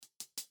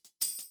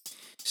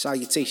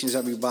Salutations,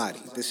 everybody.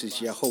 This is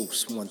your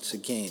host, once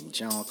again,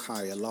 John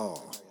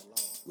Carlisle,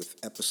 with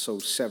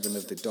episode 7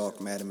 of the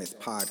Dark Matter Myth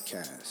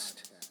podcast.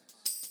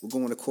 We're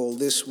going to call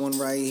this one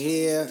right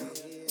here,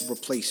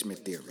 Replacement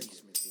Theory.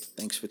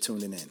 Thanks for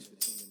tuning in.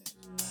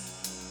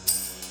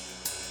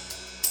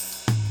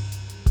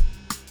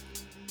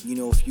 You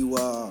know, if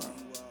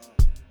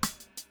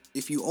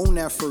you own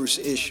that first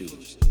issue,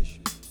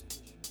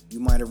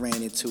 you might have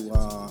ran into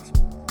a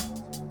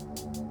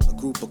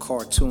group of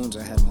cartoons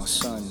I had my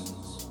son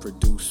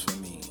produce for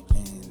me,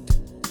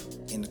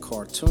 and in the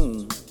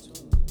cartoon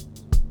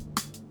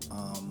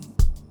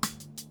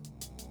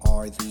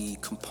are the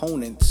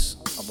components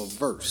of a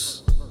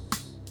verse.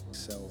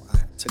 So I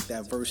took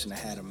that verse and I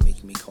had him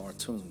make me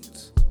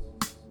cartoons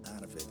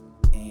out of it.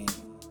 And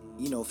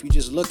you know, if you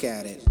just look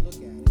at it,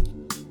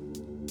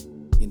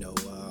 you know,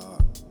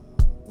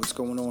 what's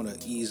going on will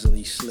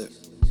easily slip.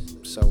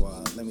 So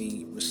let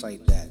me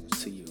recite that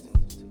to you,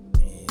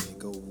 and it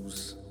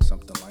goes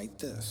something like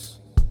this.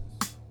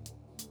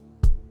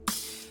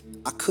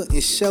 I couldn't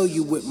sell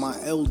you with my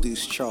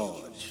eldest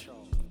charge.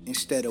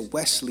 Instead of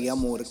Wesley, I'm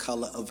more the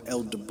color of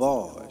El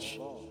DeBarge.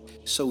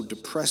 So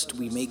depressed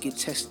we make it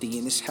testy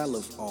in this hell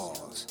of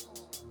ours.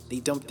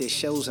 They dump their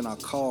shells in our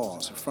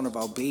cars in front of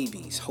our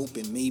babies,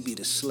 hoping maybe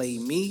to slay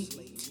me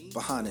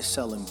behind the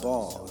selling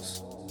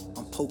bars.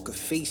 I'm poker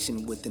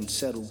facing with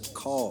unsettled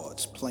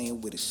cards,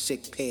 playing with a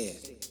sick pair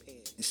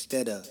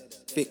instead of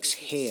fixed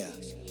hair.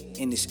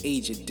 In this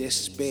age of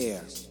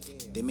despair,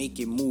 they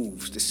making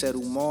moves to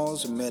settle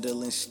Mars and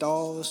meddling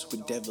stars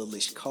with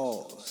devilish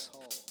cause.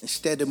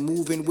 Instead of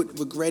moving with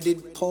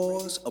regretted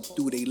paws up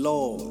through their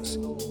laws,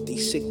 they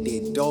sick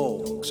their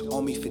dogs,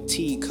 army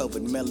fatigue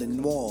covered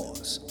melon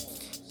noirs.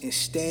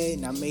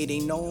 Instead, I made they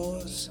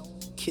gnaws,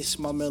 kiss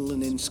my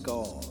melanin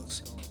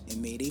scars,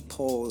 and made they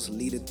paws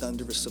lead a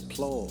thunderous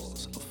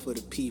applause for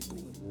the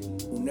people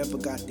who never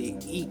got their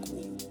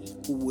equal,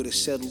 who would have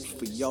settled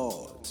for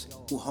yards,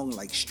 who hung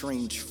like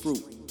strange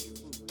fruit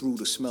through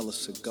the smell of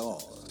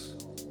cigars.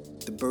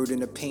 The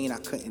burden of pain, I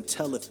couldn't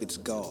tell if it's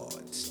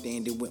God.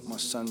 Standing with my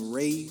sun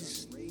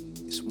raised,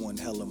 it's one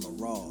hell of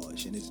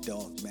mirage in its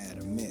dark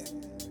matter myth.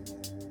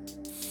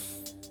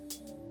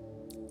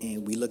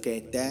 And we look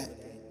at that,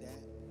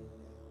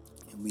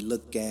 and we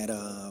look at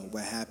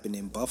what happened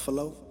in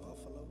Buffalo,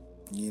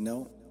 you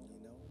know,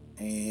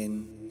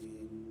 and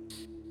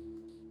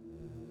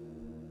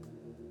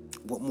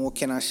what more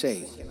can I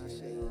say?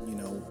 You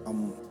know,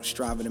 I'm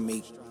striving to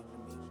make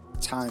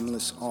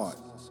timeless art,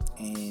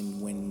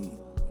 and when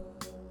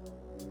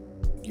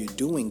you're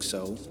doing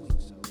so,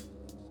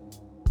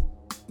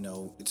 you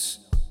know,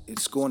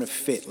 it's going to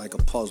fit like a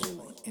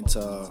puzzle into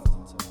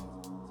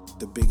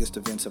the biggest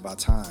events of our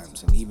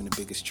times and even the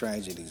biggest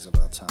tragedies of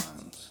our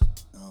times.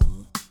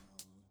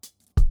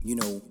 You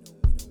know,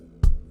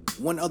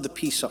 one other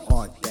piece of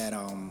art that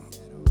I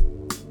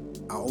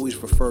always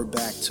refer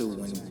back to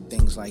when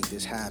things like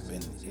this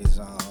happen is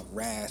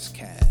Ras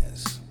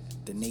Kass,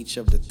 The Nature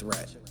of the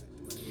Threat.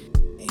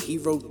 And he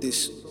wrote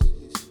this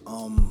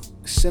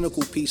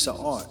cynical piece of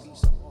art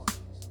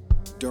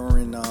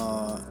during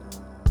the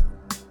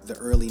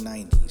early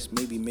 90s,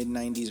 maybe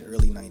mid-90s,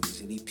 early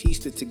 90s. And he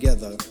pieced it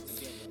together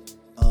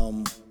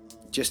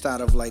just out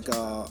of like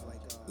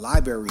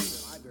library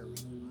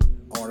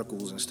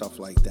articles and stuff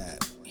like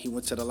that. He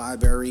went to the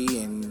library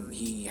and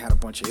he had a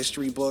bunch of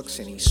history books,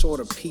 and he sort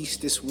of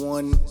pieced this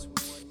one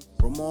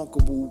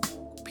remarkable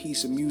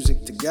piece of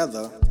music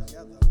together.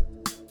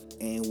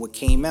 And what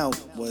came out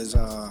was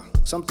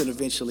something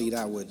eventually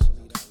that would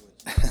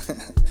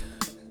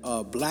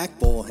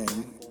blackball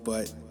him,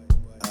 but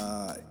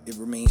it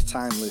remains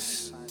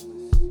timeless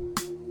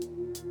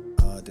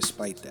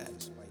despite that.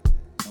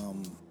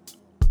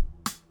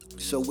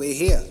 So we're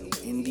here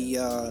in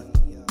the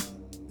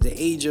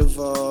age of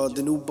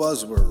the new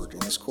buzzword,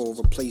 and it's called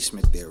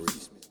replacement theory.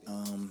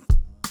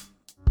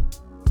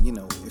 You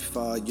know, if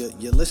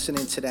you're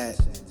listening to that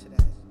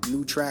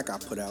new track I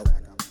put out,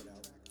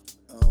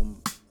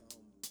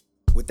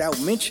 without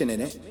mentioning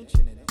it,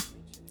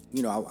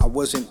 you know, I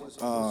wasn't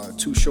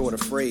too short a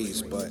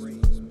phrase, but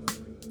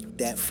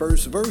that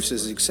first verse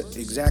is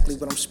exactly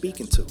what I'm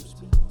speaking to.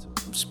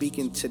 I'm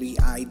speaking to the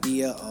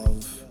idea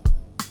of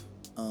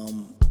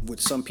what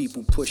some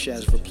people push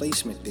as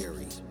replacement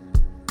theory.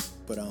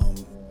 But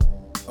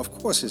of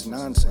course it's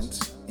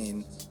nonsense,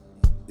 and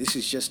this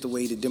is just the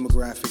way the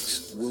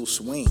demographics will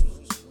swing.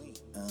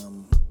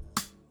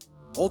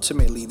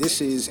 Ultimately,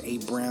 this is a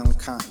brown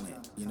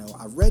continent. You know,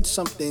 I read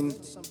something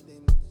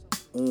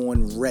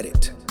on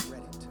Reddit,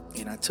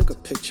 and I took a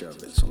picture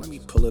of it. So let me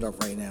pull it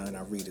up right now, and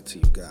I'll read it to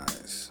you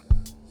guys.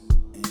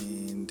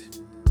 And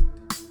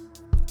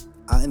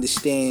I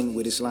understand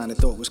where this line of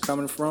thought was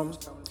coming from,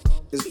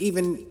 because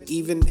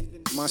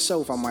even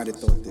myself, I might have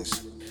thought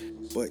this.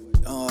 But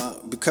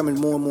becoming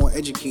more and more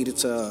educated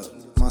to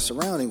my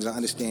surroundings, I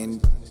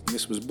understand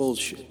this was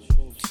bullshit.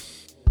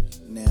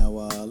 Now,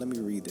 let me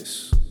read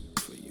this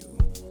for you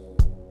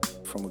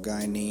from a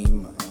guy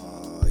named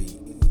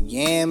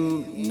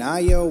Yam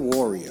Naya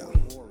Warrior.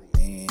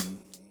 And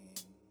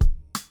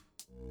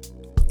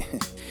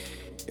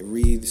It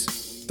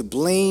reads, "The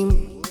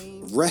blame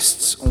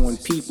rests on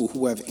people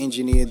who have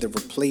engineered the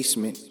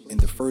replacement in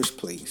the first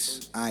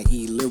place,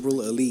 i.e. liberal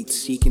elites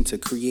seeking to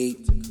create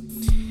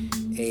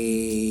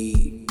a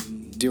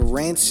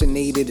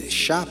deracinated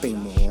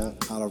shopping mall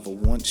out of a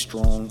once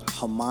strong,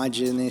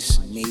 homogenous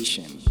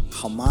nation."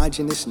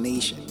 Homogenous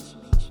nation.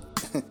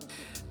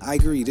 I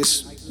agree,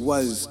 this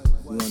was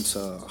once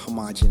a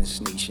homogenous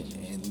nation.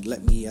 And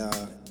let me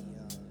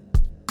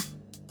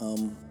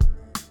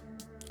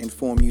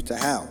inform you to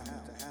how.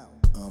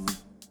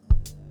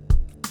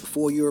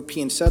 Before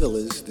European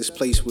settlers, this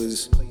place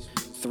was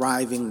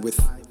thriving with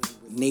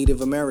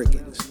Native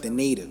Americans, the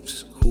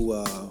natives, who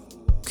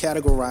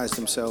categorized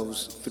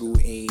themselves through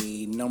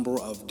a number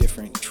of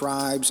different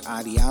tribes,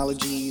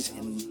 ideologies,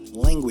 and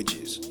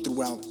languages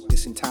throughout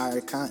this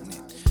entire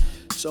continent.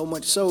 So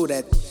much so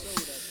that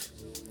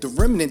the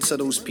remnants of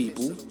those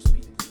people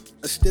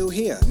are still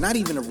here. Not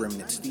even the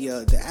remnants,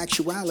 the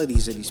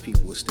actualities of these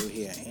people are still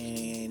here.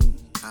 And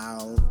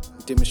I'll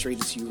demonstrate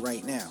it to you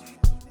right now.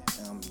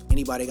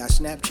 Anybody got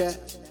Snapchat?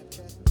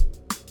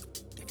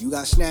 If you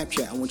got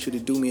Snapchat, I want you to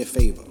do me a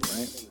favor,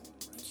 right?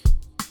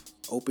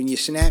 Open your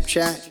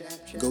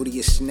Snapchat, go to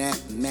your Snap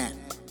map,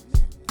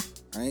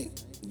 right?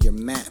 Your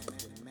map.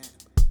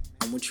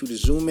 I want you to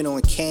zoom in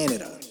on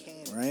Canada,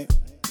 right?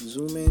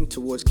 Zoom in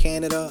towards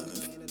Canada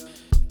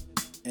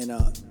and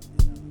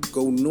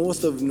go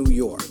north of New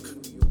York,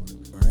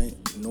 right?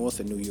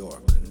 North of New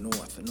York,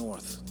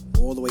 north,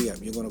 all the way up.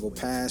 You're gonna go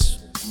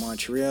past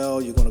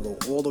Montreal, you're gonna go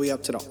all the way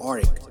up to the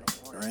Arctic,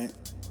 right?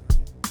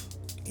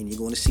 And you're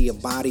going to see a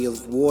body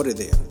of water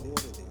there.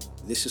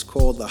 This is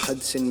called the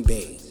Hudson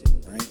Bay,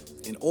 right?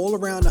 And all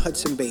around the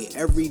Hudson Bay,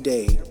 every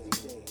day,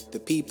 the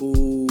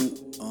people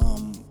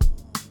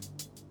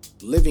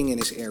living in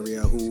this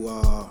area who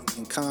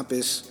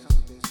encompass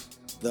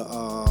the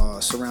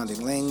surrounding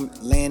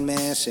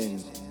landmass and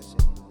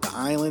the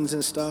islands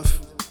and stuff,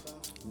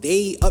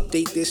 they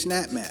update their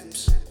snap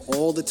maps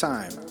all the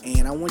time.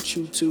 And I want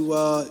you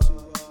to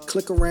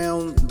click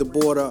around the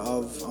border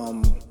of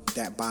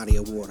that body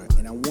of water,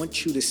 and I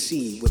want you to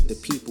see what the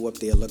people up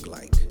there look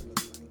like.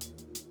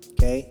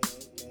 Okay?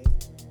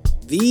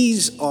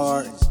 These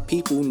are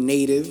people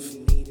native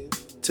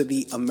to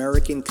the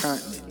American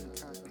continent.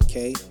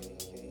 Okay?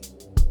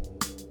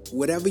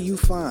 Whatever you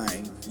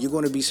find, you're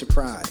going to be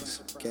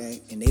surprised.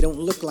 Okay? And they don't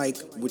look like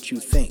what you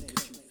think.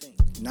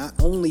 Not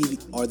only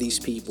are these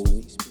people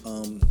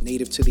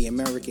native to the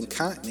American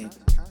continent,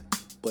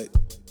 but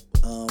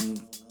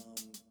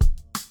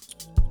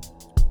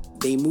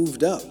they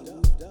moved up,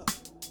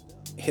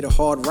 hit a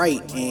hard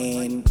right,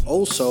 and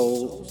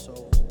also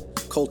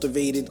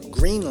cultivated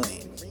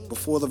Greenland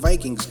before the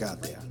Vikings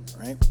got there,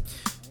 right?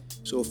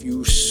 So if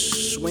you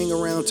swing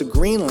around to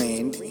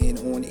Greenland and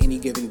on any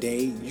given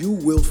day, you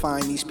will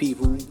find these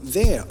people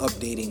there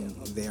updating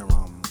their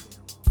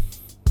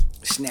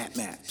snap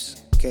maps,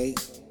 okay?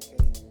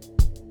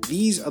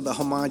 These are the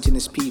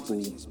homogenous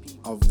people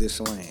of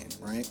this land,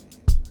 right?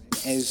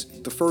 As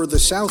the further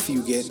south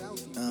you get,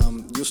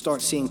 you'll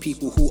start seeing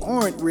people who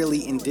aren't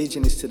really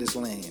indigenous to this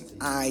land,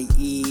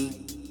 i.e.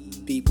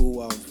 people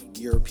of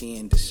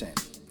European descent,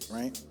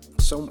 right?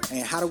 So,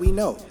 and how do we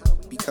know?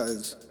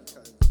 Because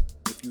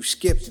if you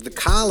skip the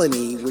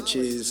colony, which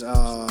is,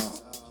 the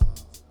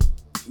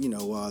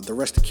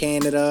rest of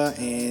Canada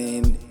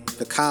and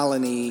the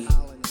colony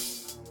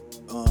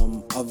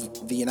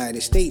of the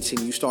United States,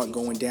 and you start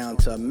going down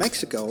to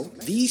Mexico,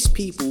 these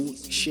people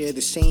share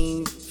the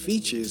same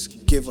features,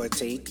 give or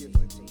take,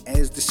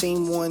 as the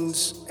same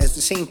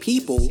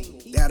people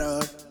that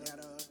are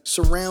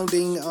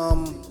surrounding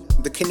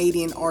the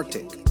Canadian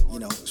Arctic.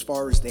 As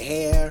far as the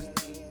hair,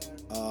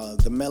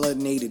 the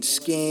melanated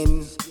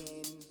skin,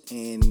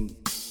 and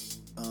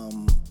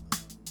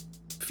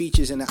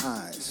features in the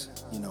eyes.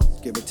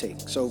 Give or take.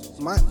 So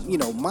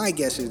my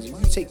guess is if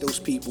you take those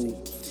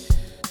people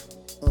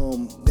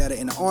that are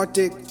in the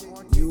Arctic,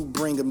 you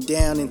bring them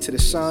down into the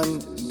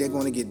sun, they're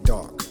going to get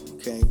dark.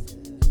 Okay.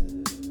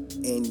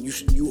 And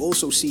you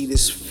also see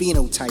this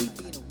phenotype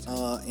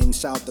in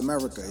South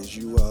America as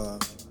you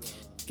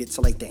get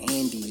to like the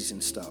Andes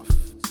and stuff.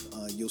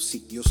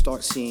 You'll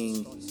start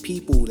seeing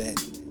people that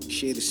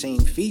share the same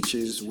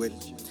features with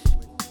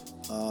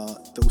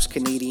those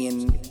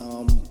Canadian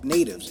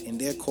natives, and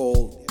they're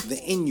called the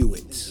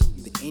Inuits,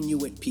 the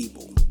Inuit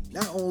people.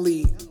 Not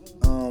only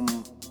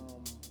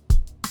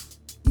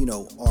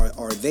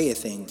are they a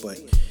thing, but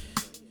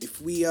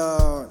if we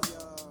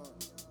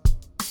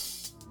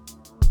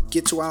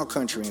get to our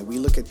country and we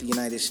look at the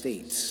United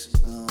States,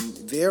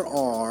 there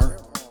are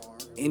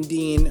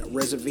Indian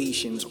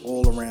reservations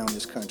all around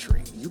this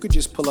country. You could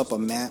just pull up a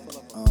map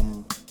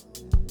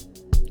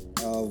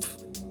of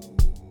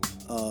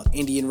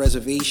Indian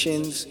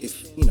reservations,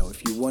 if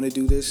you want to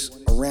do this,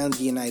 around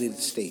the United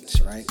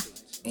States, right?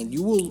 And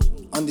you will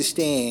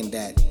understand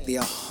that there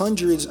are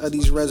hundreds of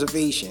these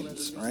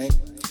reservations, right?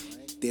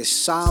 They're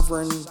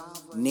sovereign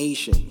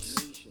nations,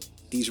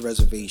 these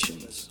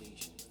reservations.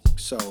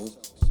 So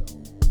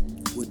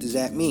what does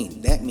that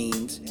mean? That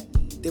means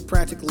they're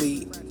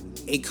practically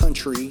a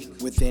country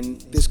within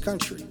this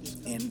country.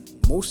 And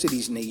most of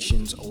these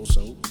nations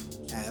also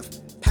have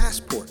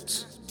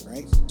passports,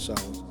 right? So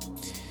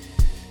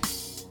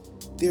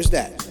there's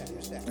that,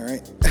 all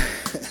right?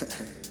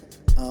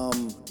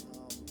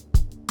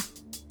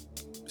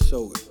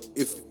 So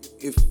if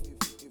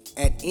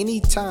at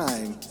any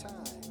time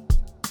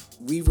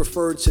we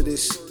refer to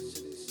this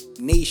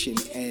nation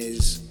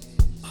as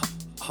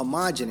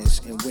homogenous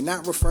and we're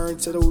not referring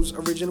to those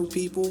original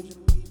people,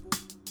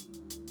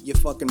 you're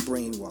fucking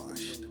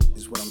brainwashed,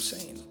 is what I'm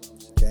saying,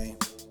 okay?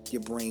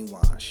 You're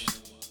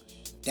brainwashed.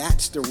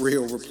 That's the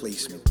real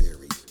replacement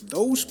theory.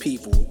 Those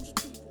people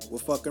were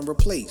fucking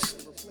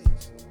replaced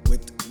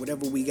with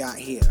whatever we got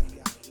here,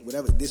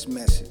 whatever this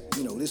mess,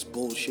 this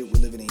bullshit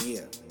we're living in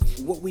here.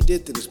 What we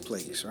did to this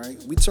place,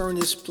 right? We turned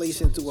this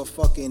place into a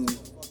fucking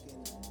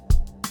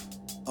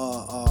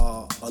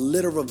a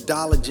litter of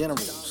Dollar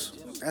Generals.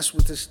 That's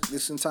what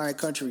this entire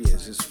country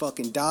is. It's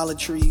fucking Dollar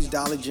Trees,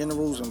 Dollar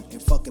Generals,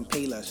 and fucking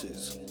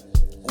Paylesses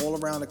all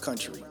around the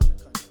country.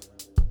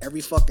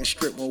 Every fucking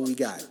strip mall we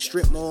got.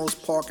 Strip malls,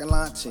 parking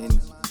lots,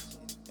 and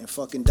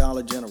fucking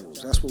Dollar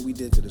Generals. That's what we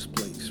did to this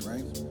place,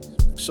 right?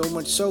 So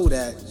much so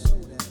that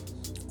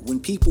when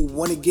people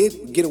want to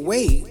get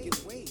away,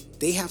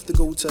 they have to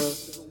go to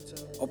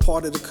a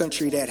part of the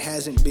country that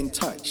hasn't been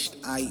touched,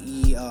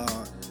 i.e.,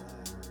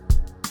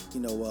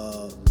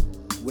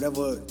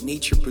 whatever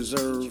nature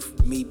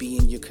preserve may be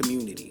in your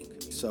community.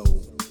 So,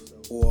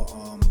 or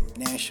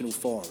national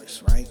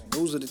forest, right?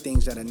 Those are the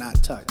things that are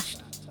not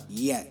touched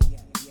yet,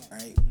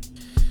 right?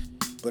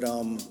 But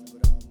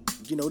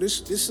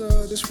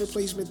this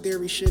replacement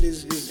theory shit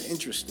is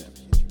interesting,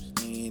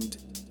 and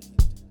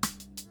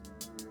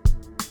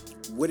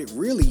what it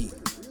really,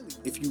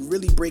 if you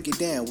really break it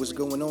down, what's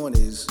going on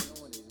is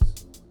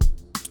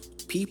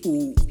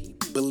people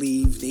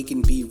believe they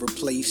can be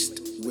replaced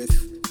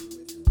with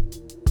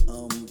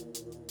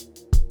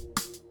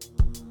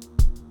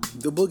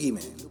the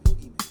boogeyman.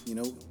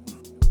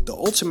 The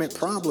ultimate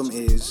problem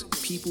is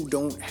people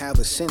don't have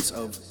a sense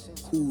of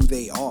who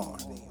they are.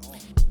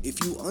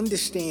 If you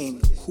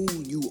understand who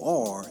you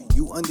are,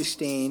 you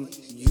understand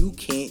you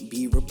can't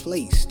be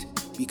replaced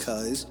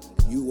because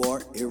you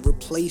are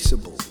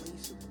irreplaceable.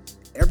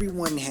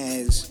 Everyone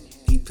has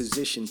a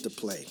position to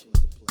play,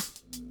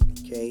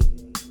 okay?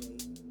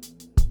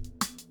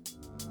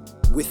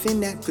 Within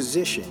that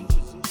position,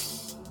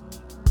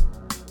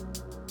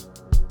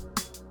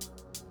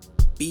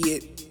 be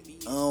it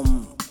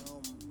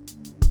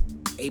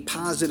a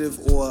positive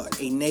or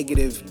a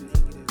negative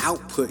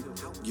output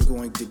you're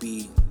going to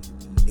be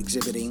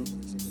exhibiting,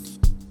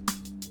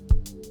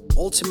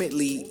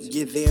 ultimately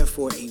you're there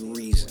for a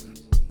reason,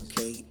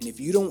 okay? And if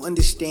you don't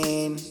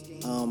understand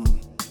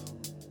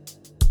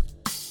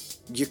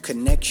your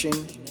connection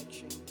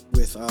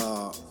with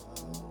a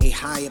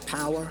higher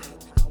power,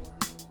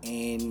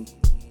 and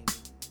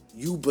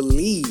you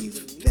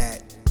believe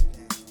that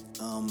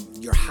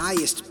your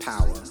highest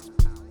power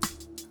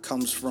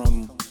comes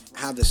from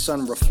how the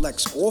sun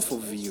reflects off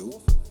of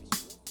you,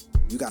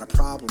 you got a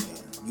problem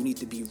there. You need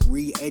to be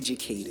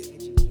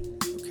re-educated,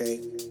 okay?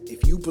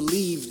 If you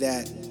believe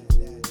that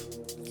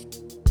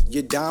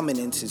your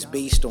dominance is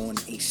based on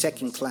a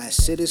second-class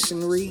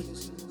citizenry,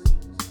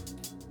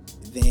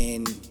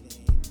 then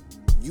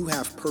you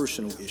have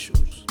personal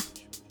issues.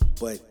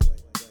 But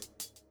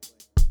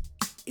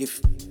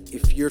if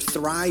your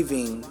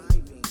thriving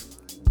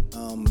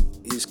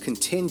is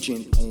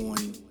contingent on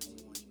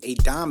a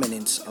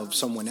dominance of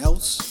someone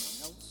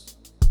else,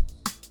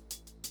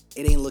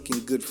 it ain't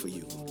looking good for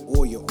you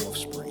or your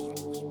offspring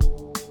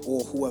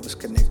or whoever's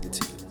connected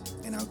to you.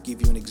 And I'll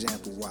give you an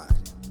example why.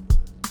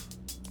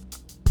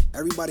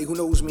 Everybody who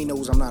knows me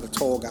knows I'm not a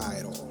tall guy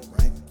at all,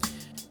 right?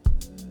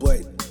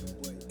 But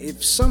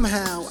if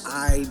somehow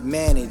I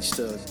manage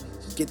to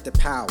get the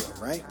power,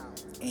 right?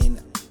 And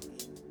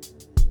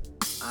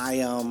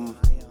I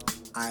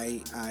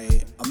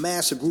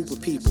amass a group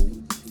of people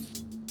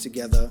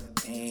together,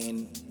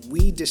 and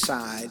we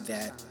decide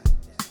that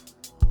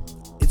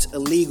it's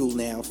illegal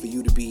now for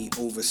you to be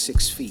over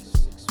 6 feet.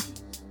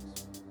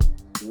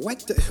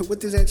 What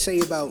does that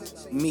say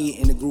about me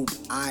and the group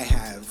I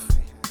have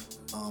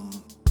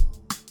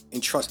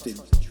entrusted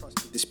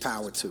this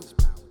power to?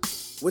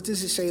 What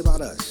does it say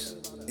about us?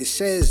 It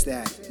says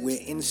that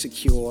we're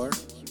insecure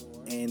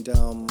and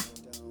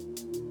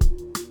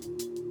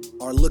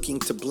are looking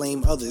to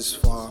blame others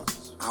for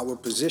our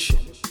position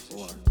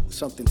or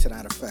something to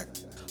that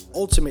effect.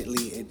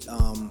 Ultimately,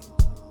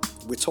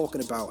 we're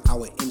talking about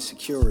our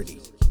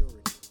insecurity.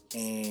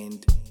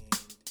 And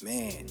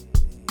man,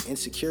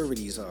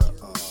 insecurities are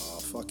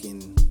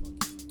fucking,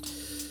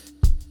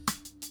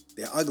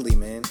 they're ugly,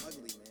 man.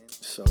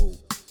 So,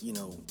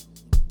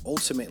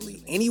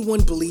 ultimately,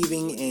 anyone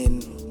believing in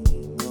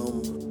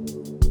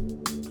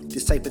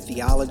this type of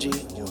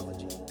theology or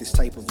this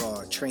type of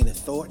train of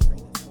thought,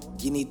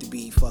 you need to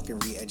be fucking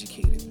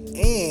re-educated.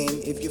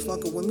 And if you're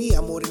fucking with me,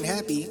 I'm more than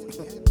happy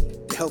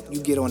to help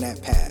you get on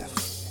that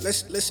path.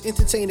 Let's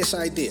entertain this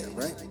idea,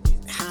 right?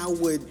 How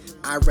would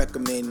I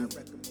recommend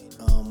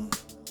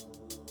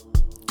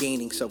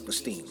gaining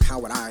self-esteem. How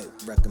would I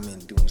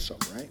recommend doing so,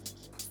 right?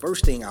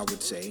 First thing I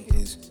would say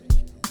is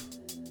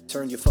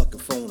turn your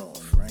fucking phone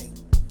off, right?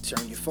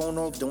 Turn your phone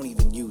off, don't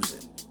even use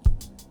it.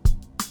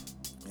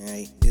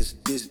 Right?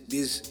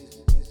 There's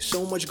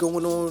so much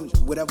going on,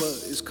 whatever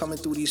is coming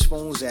through these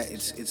phones, that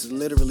it's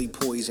literally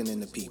poisoning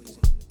the people.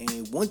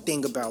 And one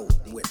thing about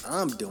what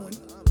I'm doing,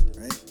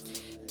 right,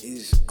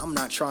 is I'm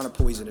not trying to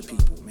poison the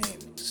people, man.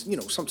 You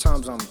know,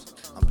 sometimes I'm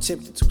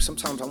tempted to.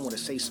 Sometimes I want to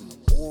say some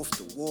off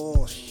the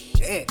wall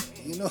shit.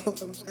 You know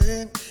what I'm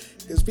saying?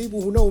 Because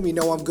people who know me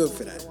know I'm good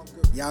for that.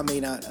 Y'all may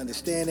not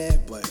understand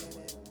that, but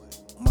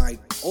my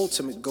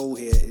ultimate goal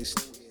here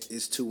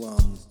is to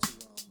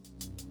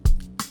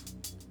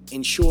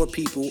ensure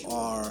people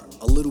are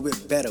a little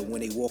bit better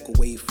when they walk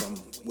away from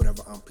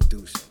whatever I'm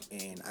producing.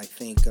 And I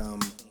think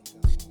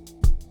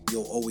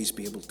you'll always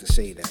be able to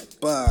say that.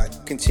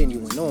 But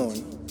continuing on,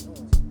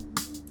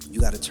 you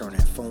got to turn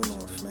that phone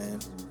off, man.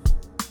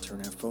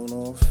 Turn that phone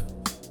off.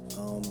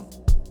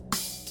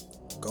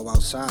 Go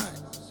outside.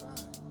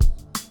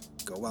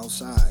 Go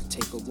outside.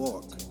 Take a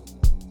walk.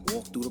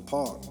 Walk through the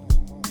park.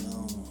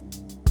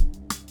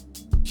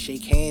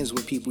 Shake hands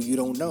with people you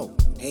don't know.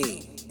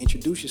 Hey,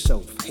 introduce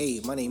yourself. Hey,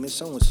 my name is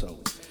so-and-so.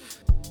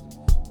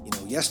 You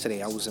know,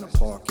 yesterday I was in a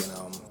park and,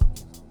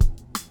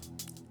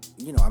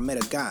 I met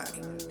a guy.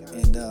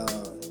 And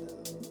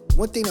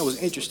one thing that was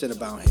interesting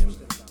about him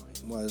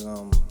was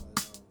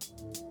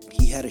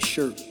he had a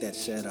shirt that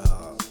said,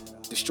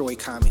 destroy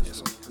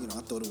communism. You know,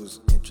 I thought it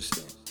was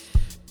interesting.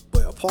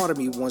 But a part of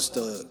me wants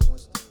to,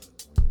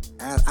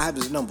 I have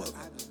his number.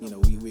 You know,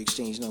 we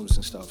exchange numbers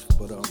and stuff.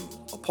 But a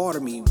part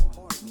of me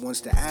wants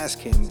to ask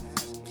him,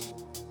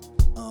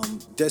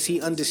 does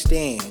he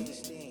understand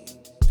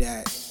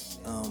that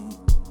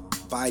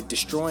by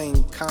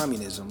destroying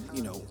communism,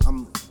 you know,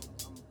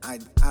 I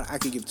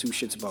could give two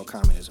shits about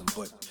communism,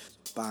 but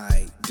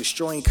by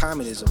destroying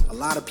communism, a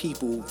lot of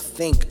people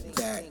think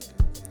that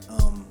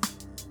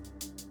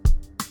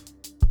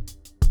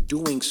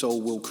doing so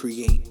will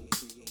create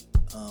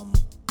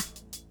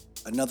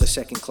another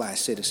second-class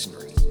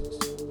citizenry,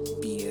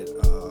 be it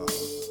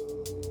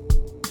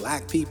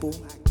black people,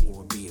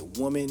 or be it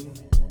women,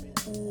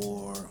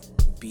 or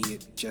be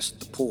it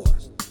just the poor.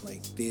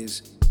 Like,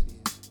 there's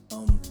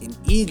an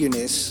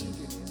eagerness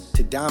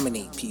to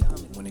dominate people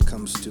when it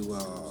comes to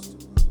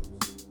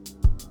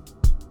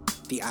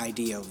the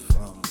idea of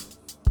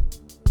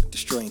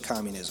destroying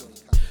communism.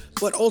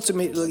 But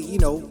ultimately, you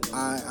know,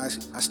 I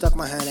stuck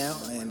my hand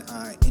out and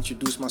I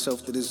introduced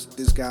myself to this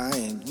guy,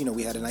 and, you know,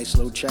 we had a nice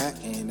little chat,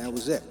 and that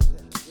was it.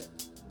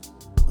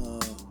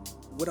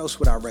 What else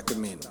would I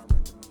recommend?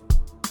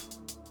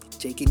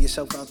 Taking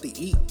yourself out to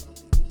eat,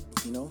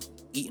 you know,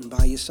 eating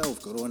by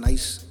yourself. Go to a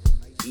nice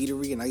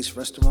eatery, a nice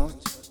restaurant,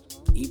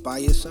 eat by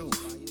yourself,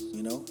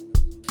 you know.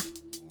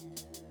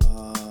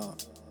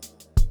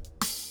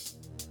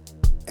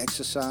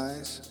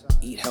 Exercise,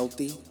 eat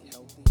healthy.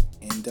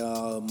 And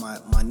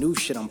my new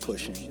shit I'm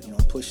pushing, you know,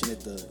 I'm pushing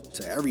it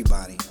to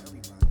everybody.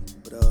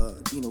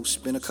 But, you know,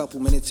 spend a couple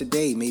minutes a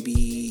day,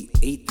 maybe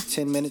 8 to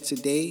 10 minutes a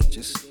day,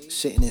 just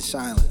sitting in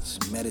silence,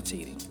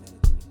 meditating.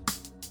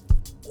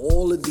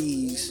 All of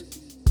these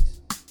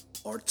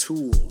are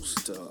tools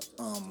to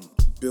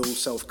build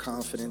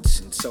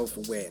self-confidence and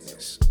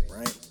self-awareness,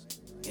 right?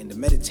 And the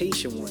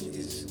meditation one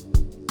is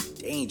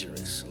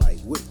dangerous. Like,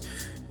 what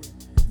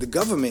the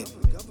government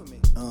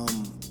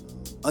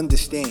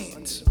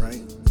understands,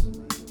 right?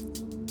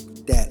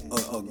 That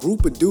a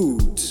group of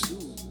dudes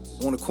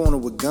on the corner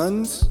with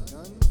guns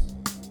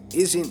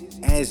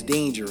isn't as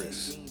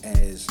dangerous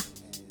as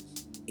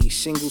a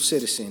single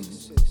citizen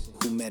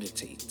who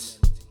meditates.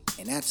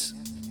 And that's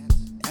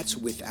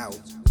without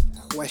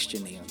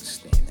question they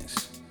understand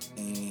this.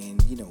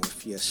 And, you know,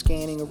 if you're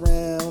scanning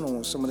around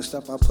on some of the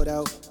stuff I put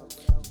out,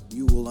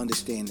 you will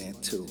understand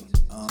that too.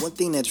 One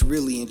thing that's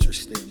really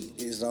interesting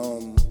is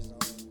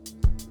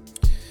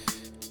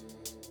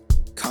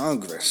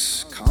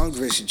Congress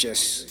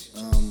just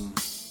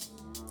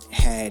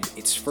had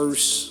its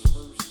first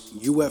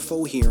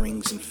UFO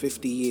hearings in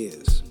 50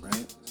 years,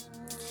 right?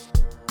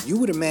 You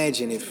would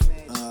imagine if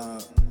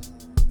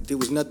there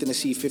was nothing to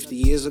see 50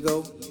 years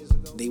ago,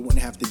 they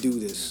wouldn't have to do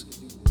this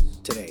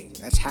today.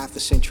 That's half a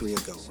century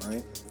ago,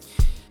 right?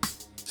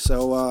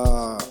 So,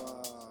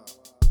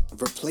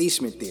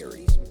 replacement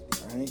theory,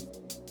 right?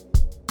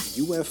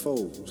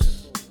 UFOs.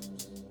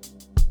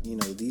 You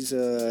know, these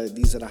are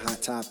the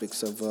hot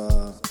topics of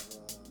the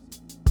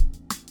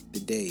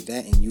day.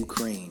 That in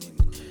Ukraine.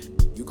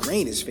 And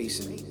Ukraine is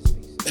facing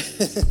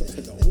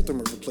the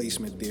ultimate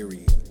replacement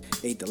theory.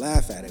 Hate to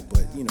laugh at it,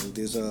 but, you know,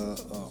 there's a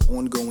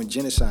ongoing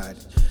genocide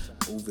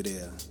over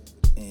there.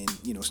 And,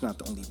 you know, it's not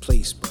the only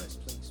place, but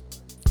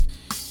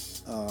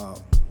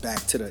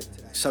back to the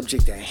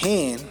subject at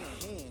hand,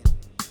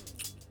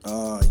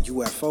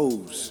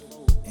 UFOs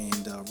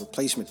and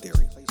replacement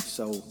theory.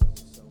 So,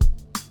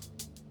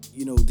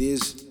 you know,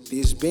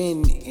 there's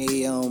been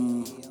a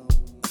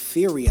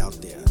theory out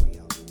there,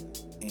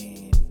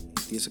 and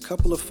there's a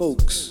couple of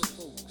folks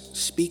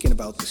speaking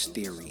about this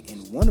theory,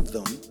 and one of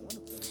them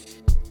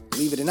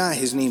Believe it or not,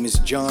 his name is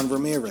John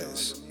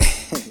Ramirez.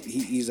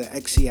 He's an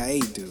ex-CIA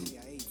dude.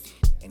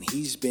 And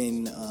he's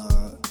been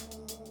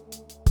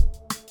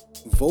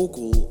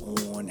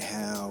vocal on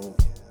how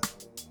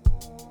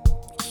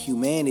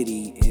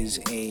humanity is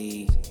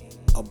a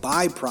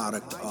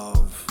byproduct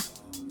of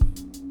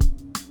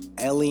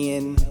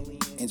alien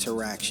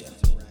interaction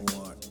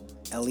or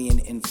alien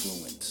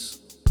influence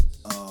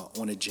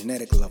on a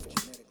genetic level.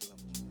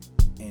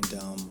 And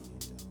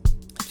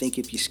I think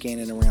if you're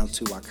scanning around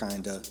too, I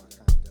kind of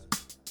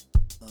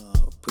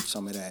put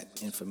some of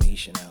that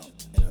information out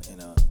in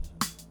a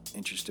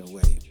interesting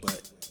way.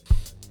 But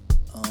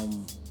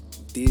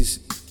there's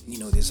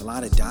a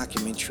lot of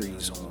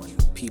documentaries on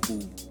people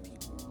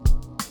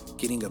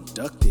getting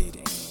abducted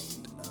and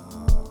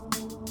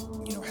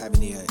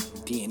having their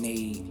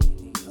DNA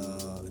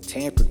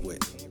tampered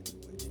with.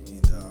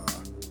 And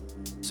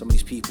some of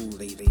these people,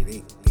 they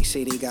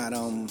say they got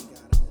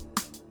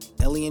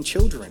alien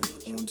children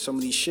on some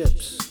of these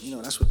ships.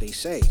 That's what they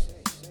say.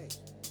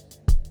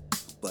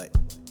 But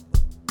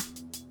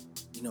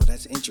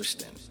that's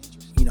interesting.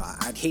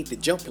 I'd hate to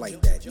jump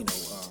like that.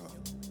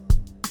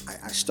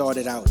 I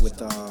started out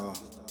with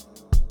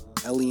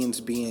aliens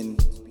being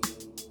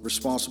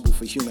responsible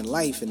for human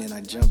life, and then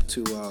I jumped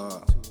to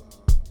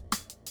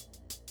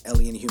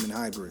alien-human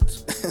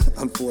hybrids.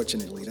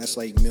 Unfortunately, that's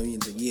like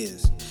millions of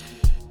years.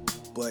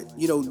 But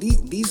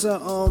these are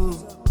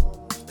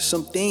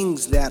some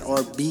things that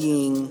are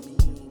being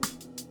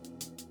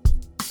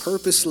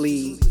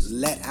purposely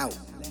let out,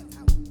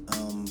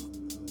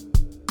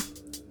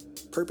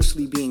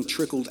 purposely being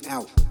trickled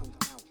out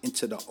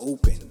into the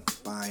open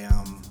by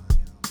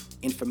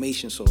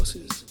information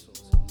sources.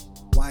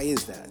 Why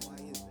is that?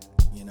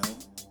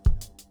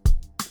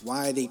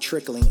 Why are they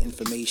trickling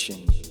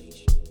information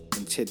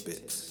in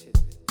tidbits?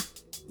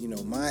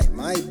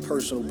 My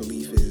personal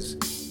belief is,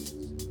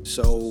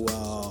 so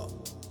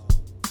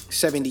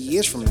 70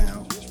 years from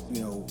now,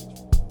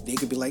 they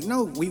could be like,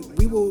 no, we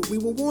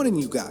were warning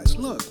you guys.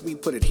 Look, we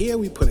put it here,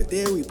 we put it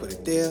there, we put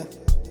it there.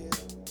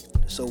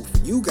 So for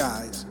you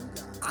guys,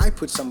 I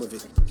put some of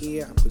it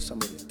here, I put some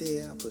of it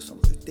there, I put some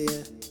of it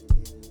there.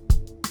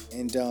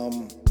 And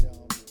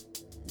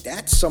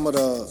that's some of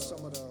the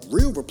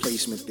real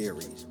replacement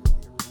theories.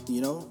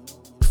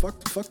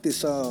 Fuck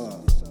this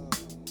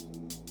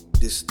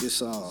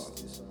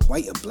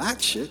white or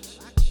black shit,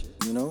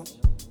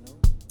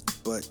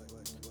 But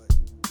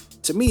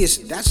to me,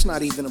 that's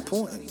not even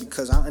important,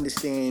 because I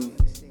understand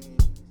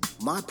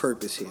my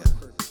purpose here.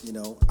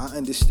 I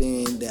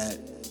understand that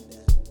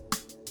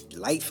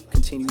life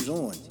continues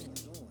on.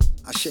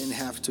 I shouldn't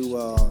have to,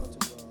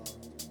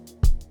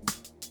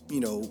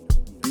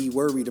 be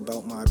worried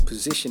about my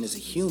position as a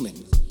human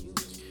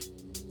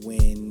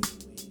when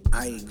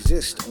I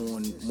exist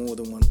on more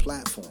than one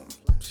platform.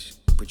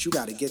 But you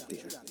got to get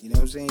there. You know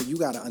what I'm saying? You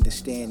got to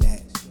understand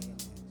that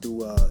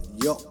through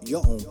your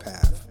own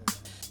path.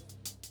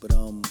 But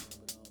on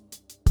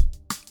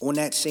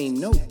that same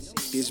note,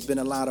 there's been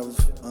a lot of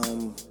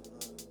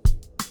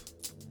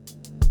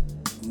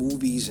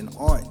movies and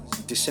art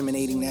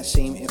disseminating that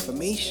same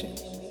information,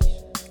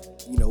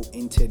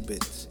 in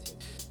tidbits.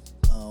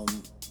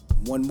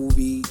 One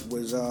movie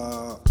was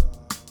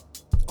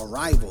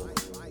Arrival.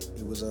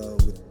 It was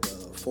with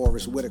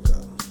Forrest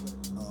Whitaker.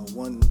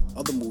 One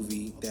other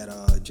movie that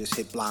just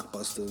hit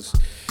blockbusters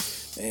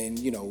and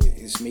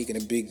is making a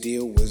big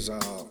deal was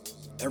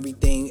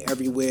Everything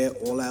Everywhere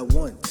All at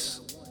Once.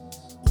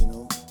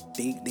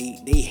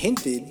 They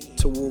hinted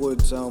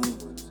towards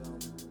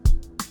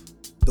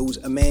those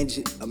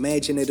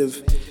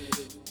imaginative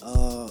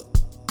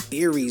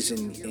theories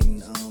and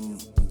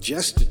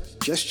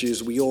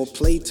gestures we all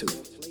play to.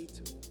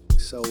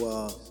 So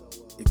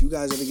if you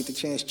guys ever get the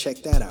chance, check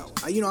that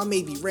out. I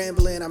may be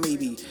rambling, I may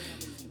be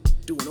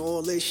doing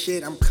all this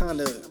shit. I'm kind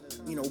of,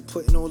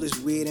 putting all this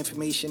weird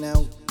information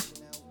out.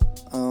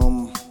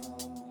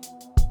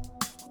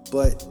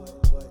 But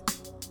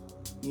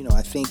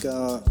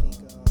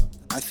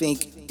I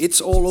think it's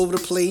all over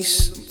the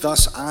place.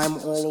 Thus, I'm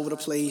all over the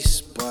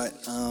place. But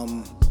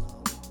I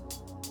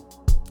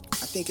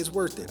think it's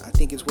worth it. I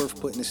think it's worth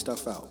putting this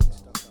stuff out.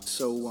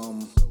 So,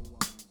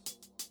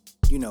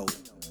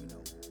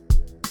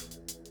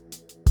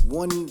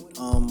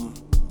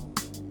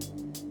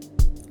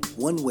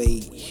 one way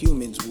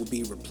humans will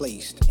be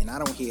replaced, and I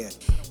don't hear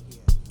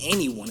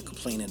anyone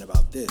complaining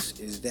about this,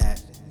 is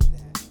that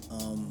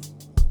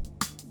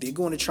they're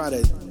going to try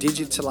to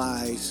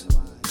digitalize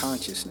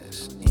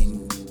consciousness.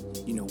 And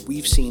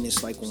we've seen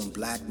this like on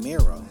Black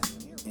Mirror,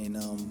 and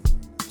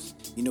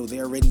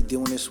they're already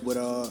doing this with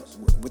our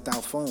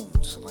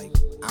phones. Like,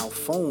 our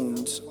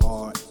phones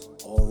are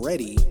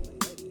already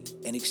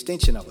an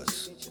extension of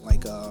us.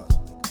 Like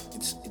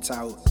it's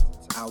our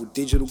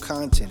digital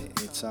content.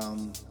 It's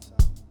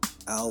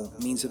our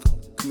means of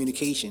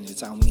communication.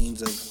 It's our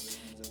means of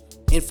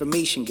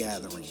information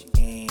gathering.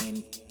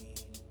 And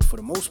for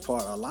the most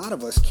part, a lot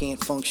of us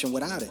can't function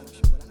without it,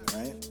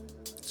 right?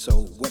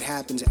 So what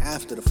happens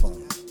after the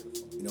phone?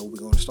 We're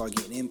going to start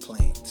getting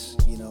implants.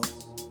 We're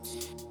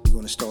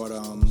going to start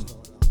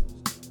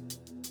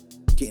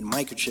getting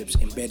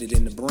microchips embedded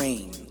in the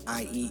brain,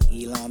 i.e.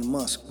 Elon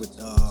Musk with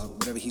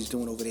whatever he's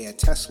doing over there at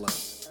Tesla.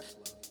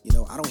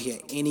 I don't hear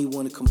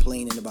anyone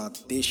complaining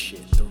about this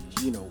shit.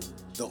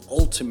 The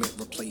ultimate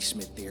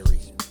replacement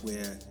theory,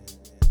 where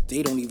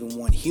they don't even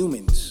want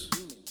humans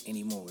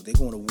anymore. They're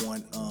going to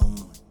want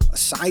a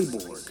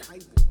cyborg.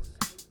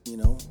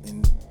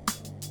 And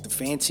the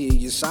fancier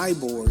your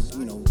cyborg,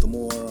 the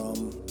more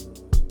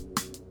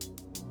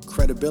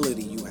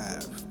credibility you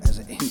have as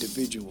an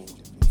individual.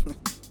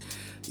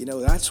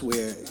 That's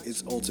where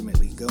it's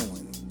ultimately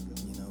going.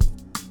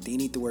 They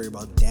need to worry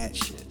about that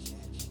shit.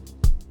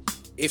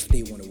 If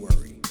they want to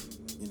worry,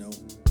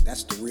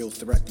 that's the real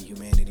threat to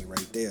humanity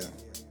right there.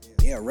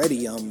 They're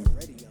already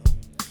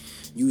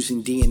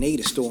using DNA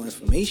to store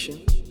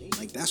information.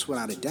 Like, that's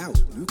without a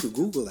doubt. You could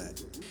Google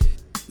that.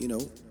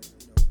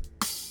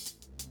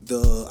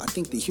 I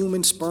think the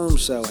human sperm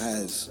cell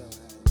has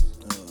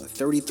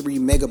 33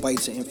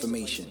 megabytes of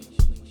information.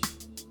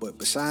 But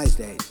besides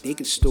that, they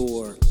could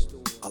store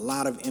a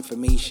lot of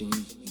information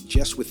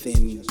just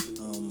within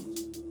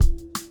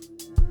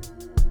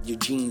your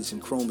genes and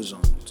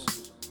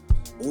chromosomes.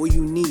 All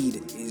you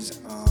need is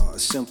a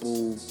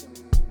simple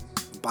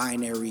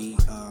binary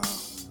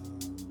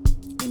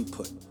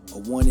input, a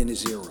 1 and a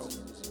 0.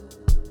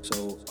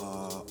 So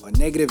a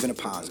negative and a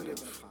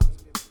positive,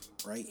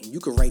 right? And you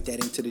could write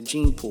that into the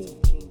gene pool.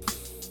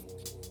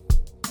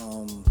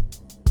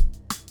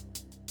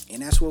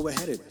 And that's where we're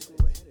headed.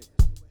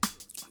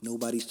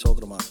 Nobody's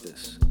talking about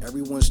this.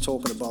 Everyone's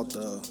talking about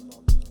the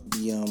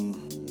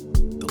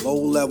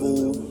low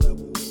level,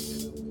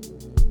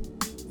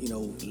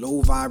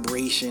 low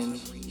vibration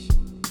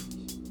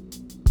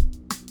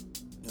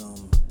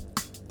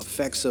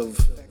effects of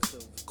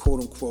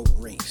quote unquote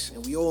race.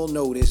 And we all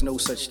know there's no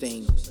such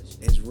thing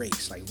as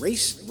race. Like,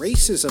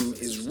 racism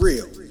is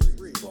real,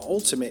 but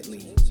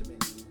ultimately,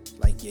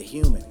 like, you're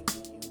human,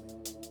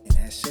 and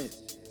that's it.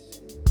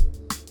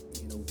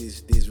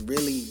 There's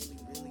really,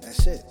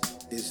 that's it.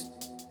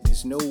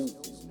 There's no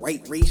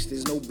white race,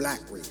 there's no black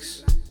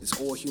race. It's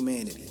all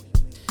humanity.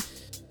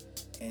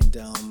 And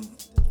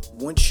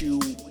once you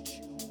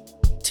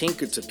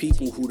tinker to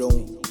people who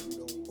don't,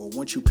 or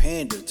once you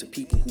pander to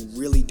people who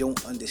really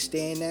don't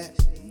understand that,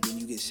 then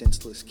you get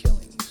senseless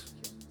killings,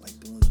 like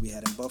the ones we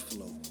had in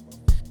Buffalo.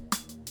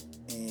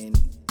 And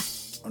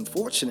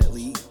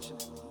unfortunately,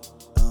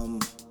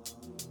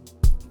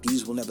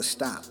 these will never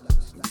stop,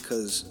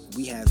 because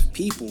we have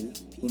people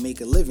who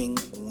make a living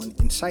on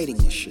inciting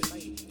this shit,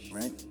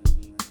 right?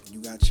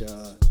 You got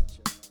your,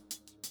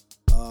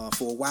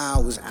 for a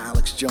while it was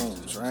Alex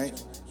Jones, right?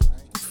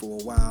 For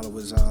a while it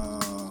was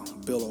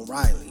Bill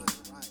O'Reilly.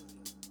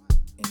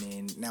 And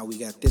then now we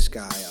got this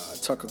guy,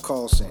 Tucker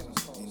Carlson.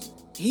 And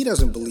he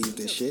doesn't believe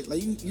this shit.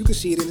 Like, you can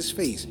see it in his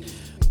face.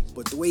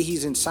 But the way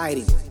he's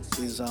inciting it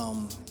is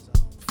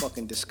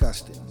fucking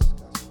disgusting.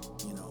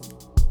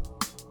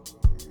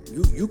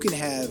 You can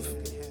have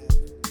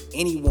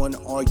anyone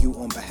argue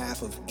on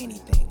behalf of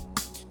anything.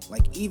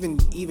 Like, even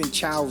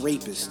child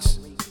rapists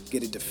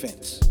get a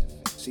defense.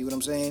 See what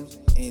I'm saying?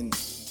 And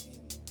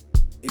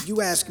if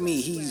you ask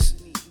me,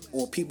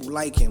 or people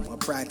like him are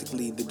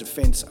practically the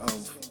defense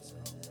of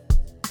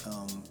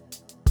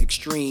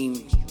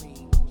extreme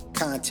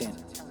content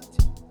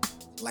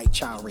like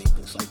child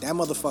rapists. Like, that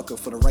motherfucker,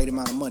 for the right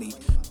amount of money,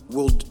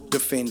 will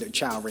defend a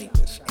child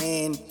rapist.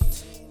 And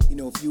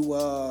if you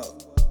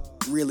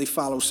really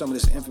follow some of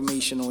this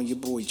information on your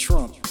boy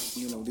Trump,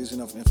 there's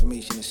enough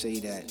information to say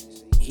that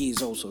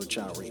he's also a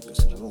child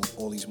rapist, and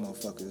all these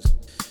motherfuckers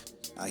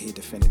out here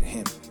defending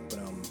him. But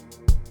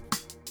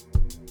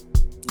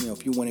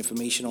if you want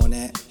information on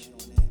that,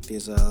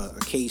 there's a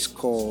case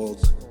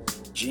called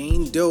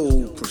Jane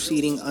Doe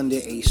proceeding under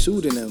a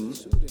pseudonym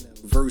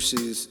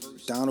versus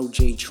Donald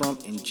J.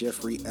 Trump and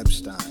Jeffrey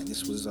Epstein.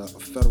 This was a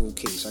federal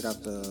case. I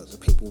got the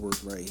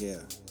paperwork right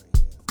here. I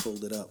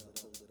pulled it up.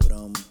 But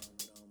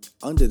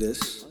under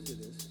this,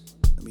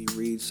 let me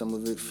read some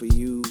of it for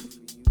you.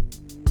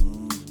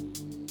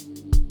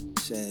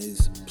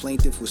 Says,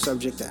 plaintiff was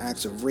subject to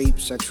acts of rape,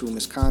 sexual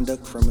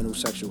misconduct, criminal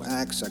sexual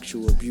acts,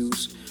 sexual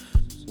abuse,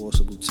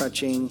 forcible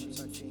touching,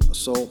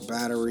 assault,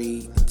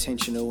 battery,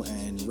 intentional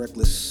and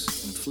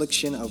reckless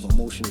infliction of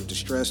emotional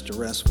distress,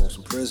 duress, false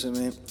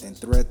imprisonment, and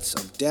threats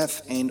of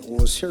death and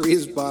or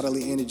serious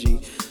bodily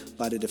injury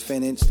by the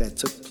defendants that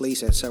took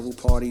place at several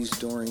parties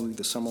during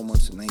the summer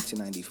months of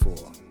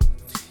 1994.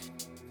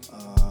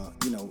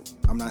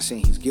 I'm not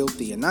saying he's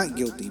guilty or not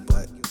guilty,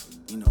 but,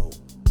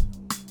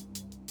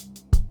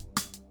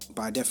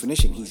 by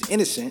definition, he's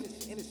innocent.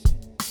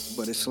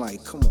 But it's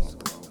like, come on,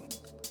 bro.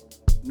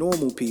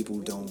 Normal people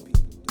don't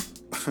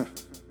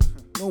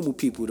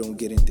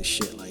get into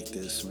shit like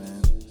this,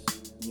 man.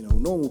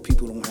 Normal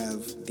people don't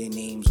have their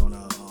names on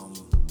a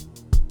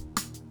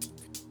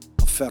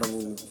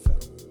federal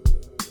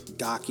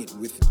docket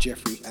with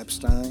Jeffrey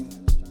Epstein.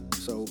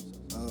 So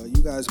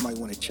you guys might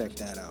want to check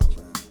that out,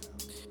 man.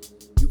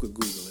 You could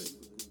Google it.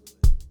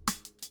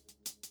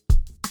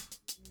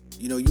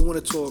 You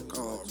want to talk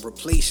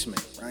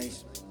replacement, right?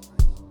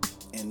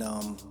 And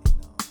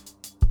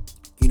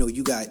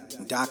You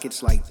got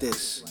dockets like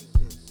this,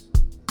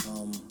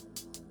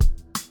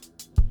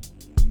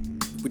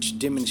 which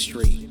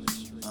demonstrate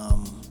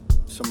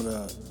some of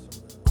the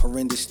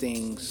horrendous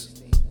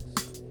things,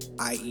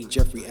 i.e.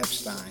 Jeffrey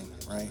Epstein,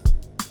 right,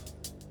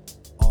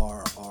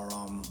 are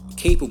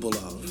capable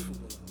of,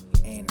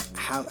 and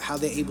how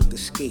they're able to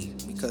escape.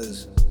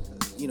 Because,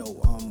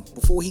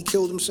 before he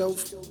killed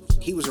himself,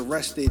 he was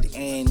arrested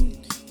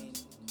and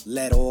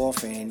let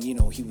off, and he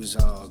was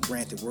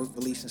granted work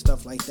release and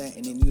stuff like that.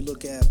 And then you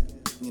look at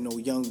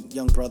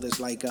young brothers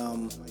like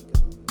Young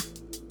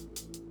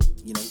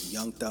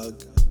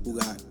Thug, who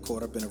got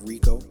caught up in a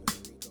RICO.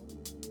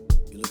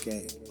 You look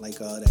at like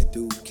that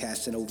dude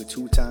casting over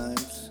 2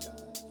 times,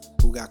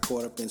 who got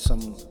caught up in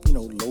some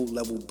low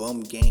level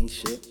bum gang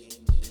shit.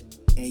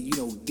 And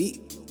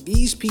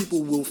these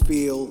people will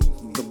feel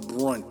the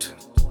brunt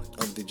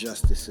of the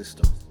justice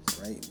system,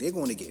 right? They're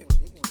going to get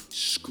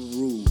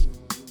screwed.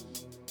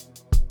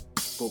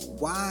 But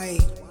why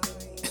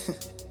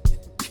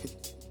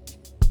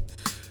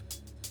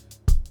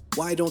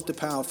why don't the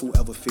powerful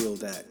ever feel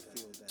that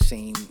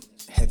same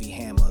heavy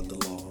hammer of the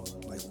law?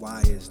 Like,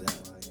 why is that?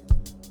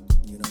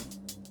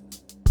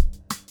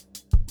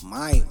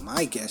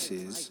 My guess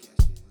is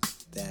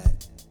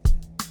that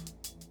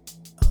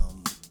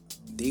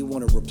they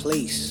want to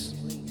replace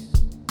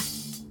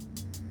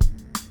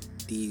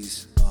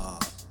these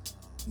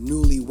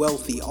newly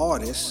wealthy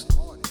artists,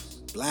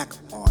 black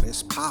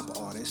artists, pop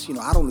artists.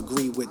 I don't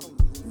agree with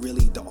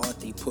really the art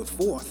they put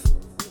forth,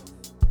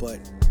 but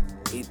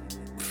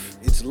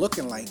it's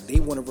looking like they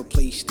want to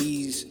replace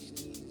these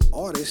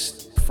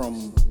artists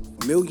from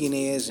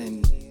millionaires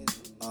and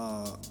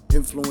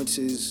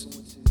influences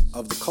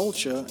of the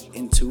culture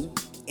into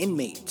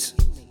inmates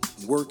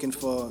working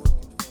for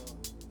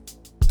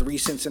 3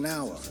 cents an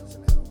hour.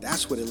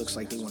 That's what it looks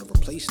like they want to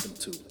replace them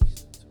to.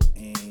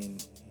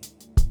 And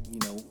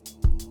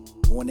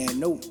on that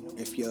note,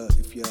 if you're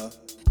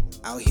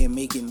out here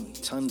making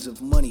tons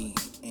of money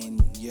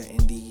and you're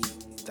in the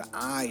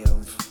eye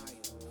of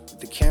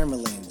the camera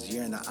lens,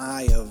 you're in the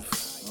eye of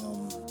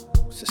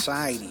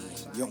society,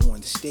 you're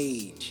on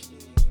stage,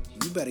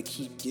 you better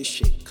keep your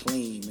shit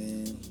clean,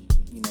 man.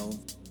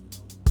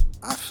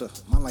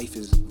 My life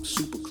is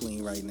super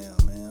clean right now,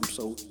 man.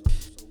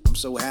 I'm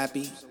so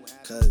happy,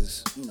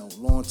 because a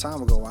long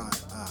time ago I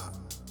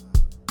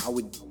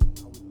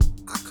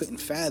couldn't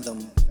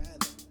fathom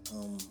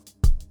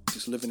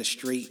just living a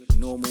straight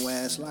normal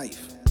ass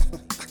life.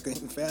 I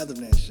couldn't fathom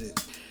that shit,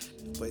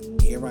 but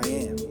here I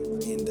am.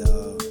 And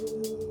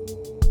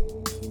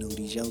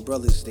these young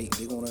brothers, they're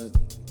gonna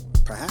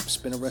perhaps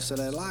spend the rest of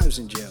their lives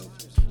in jail,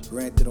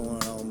 granted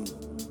on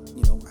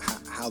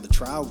how the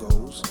trial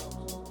goes,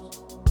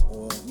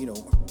 or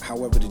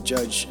however the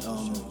judge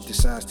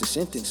decides to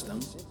sentence them.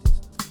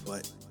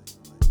 But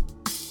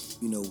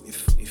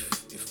if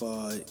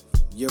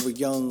you're a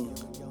young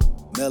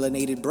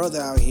melanated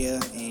brother out here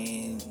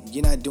and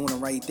you're not doing the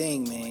right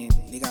thing, man,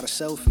 they got a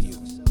cell for you,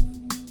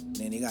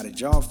 and they got a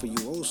job for you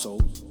also,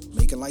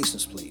 making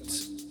license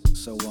plates.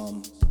 So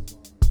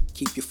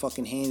keep your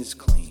fucking hands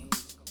clean.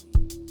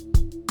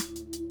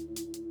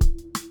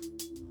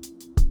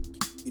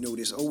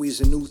 There's always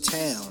a new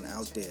town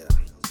out there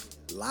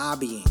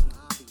lobbying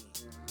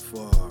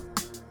for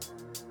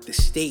the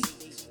state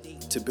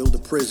to build a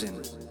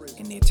prison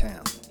in their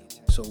town.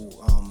 So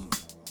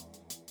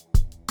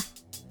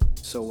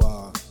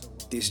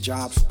there's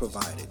jobs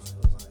provided.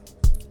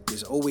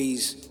 There's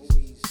always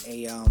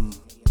a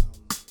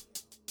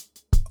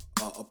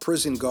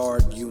prison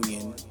guard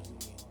union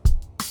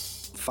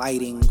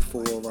fighting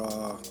for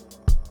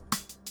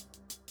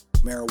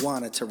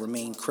marijuana to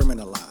remain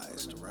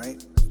criminalized,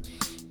 right?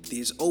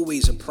 There's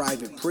always a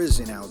private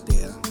prison out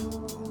there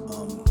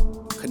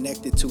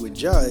connected to a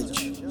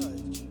judge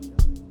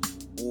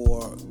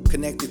or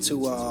connected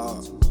to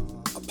a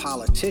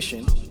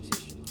politician,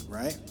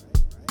 right,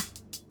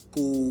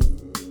 who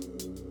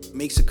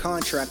makes a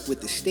contract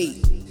with the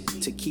state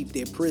to keep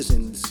their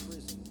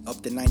prisons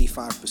up to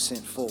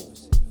 95% full.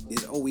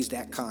 There's always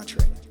that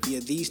contract. Yeah,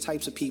 these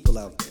types of people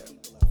out there.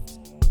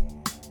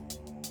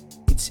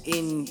 It's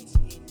in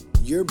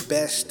your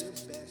best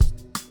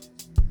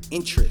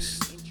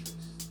interest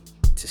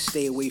to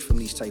stay away from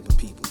these type of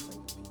people.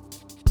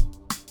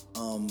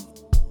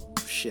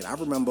 I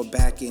remember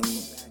back in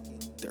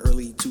the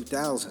early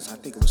 2000s, I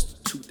think it was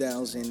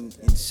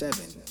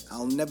 2007.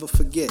 I'll never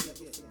forget.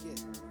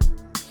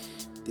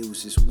 There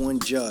was this one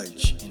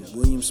judge in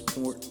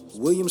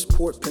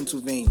Williamsport,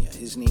 Pennsylvania.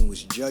 His name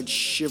was Judge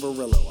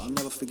Shiverillo. I'll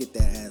never forget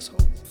that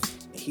asshole.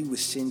 And he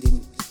was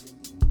sending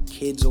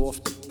kids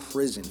off to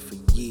prison for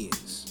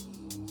years.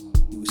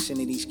 He was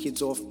sending these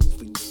kids off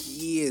for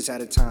years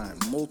at a time,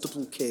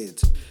 multiple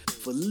kids,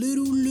 for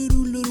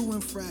little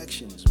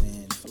infractions,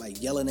 man, for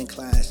like yelling in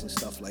class and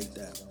stuff like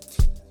that.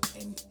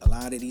 And a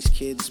lot of these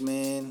kids,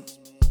 man,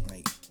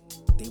 like,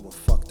 they were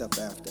fucked up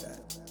after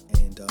that.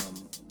 And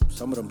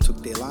some of them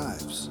took their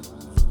lives.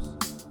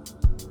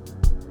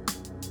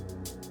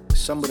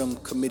 Some of them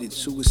committed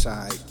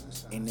suicide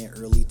in their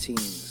early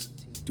teens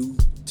due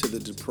to the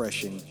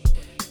depression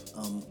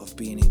of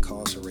being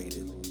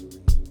incarcerated.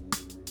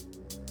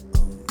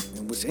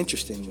 And what's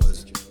interesting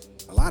was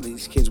a lot of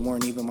these kids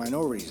weren't even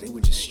minorities. They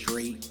were just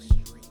straight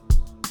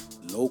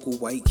local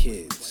white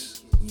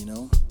kids,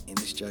 and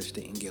this judge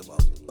didn't give a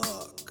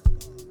fuck.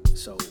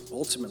 So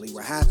ultimately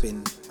what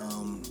happened,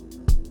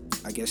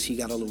 I guess he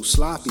got a little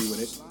sloppy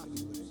with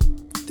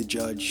it, the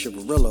judge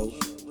Chivarillo,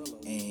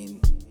 and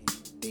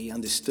they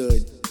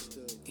understood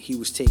he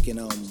was taking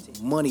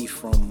money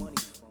from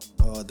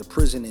the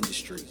prison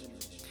industry,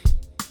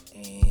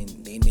 and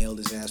they nailed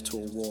his ass to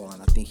a wall,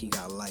 and I think he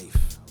got life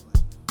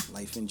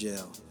in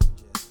jail.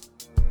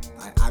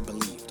 I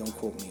believe, don't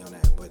quote me on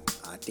that,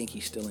 but I think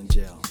he's still in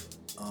jail.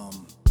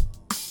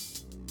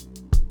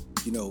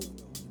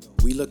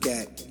 We look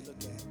at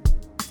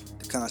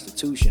the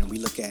Constitution, we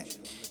look at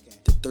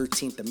the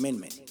 13th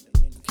Amendment,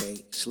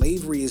 okay?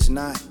 Slavery is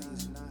not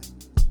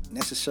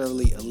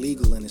necessarily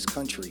illegal in this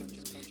country.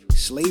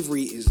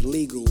 Slavery is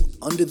legal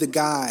under the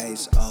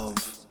guise of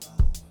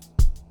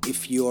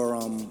if you're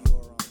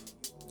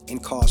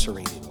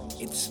incarcerated.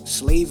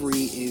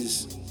 Slavery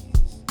is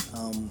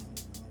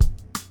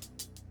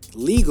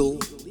legal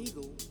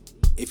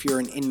if you're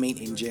an inmate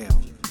in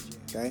jail,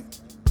 okay?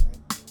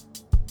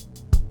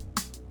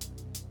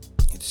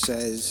 It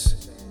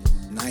says,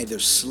 neither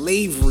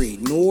slavery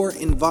nor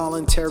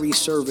involuntary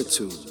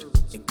servitude,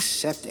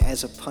 except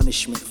as a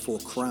punishment for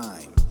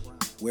crime,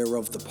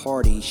 whereof the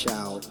party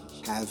shall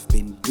have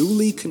been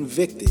duly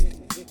convicted,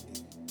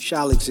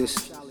 shall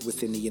exist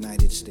within the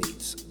United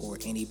States or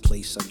any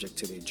place subject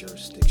to their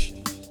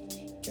jurisdiction.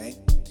 Okay?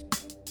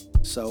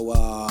 So,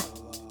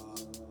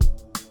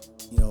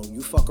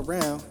 you fuck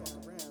around,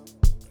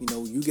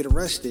 you get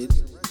arrested,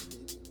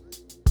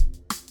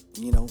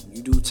 you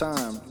do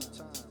time,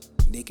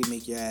 they can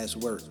make your ass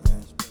work,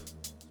 man.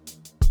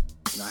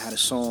 I had a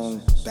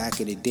song back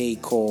in the day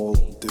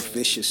called The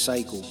Vicious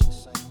Cycle,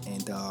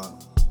 and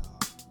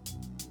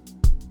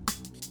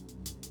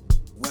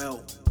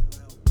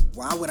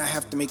why would I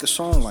have to make a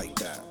song like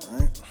that,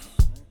 right?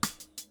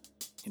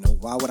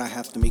 Why would I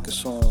have to make a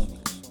song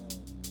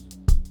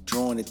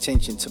drawing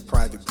attention to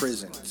private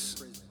prisons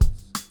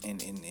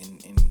and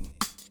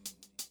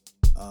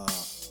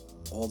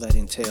all that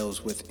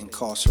entails with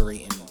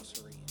incarcerating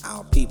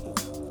our people,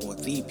 or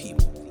the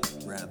people,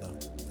 rather.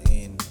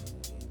 And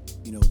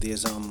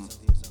there's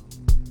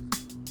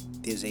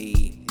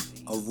a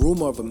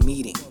rumor of a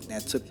meeting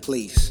that took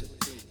place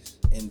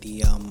in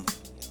the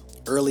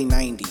early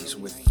 90s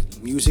with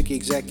music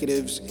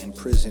executives and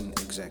prison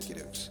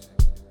executives.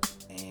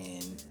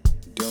 And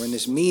during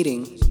this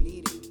meeting,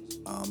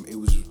 it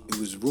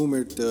was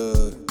rumored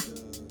to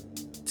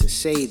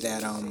say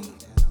that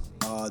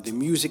the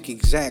music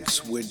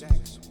execs would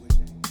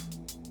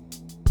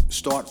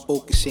start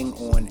focusing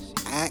on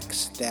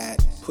acts that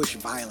push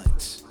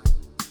violence,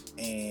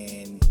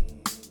 and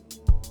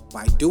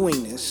by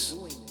doing this,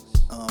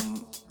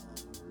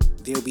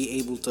 they'll be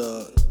able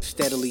to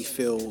steadily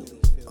fill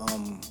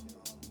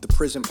the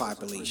prison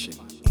population,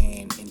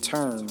 and in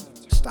turn,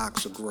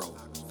 stocks will grow.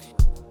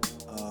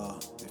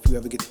 If you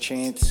ever get the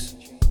chance,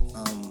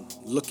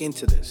 look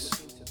into this,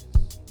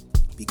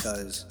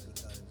 because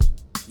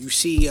you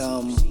see,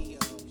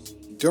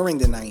 during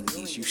the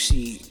 90s, you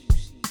see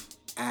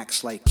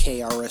acts like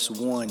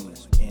KRS-One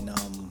and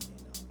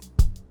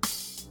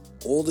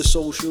all the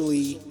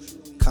socially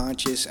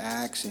conscious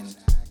acts and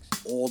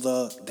all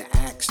the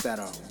acts that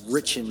are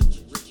rich in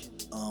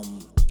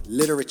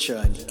literature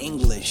and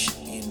English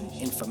and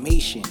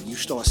information. You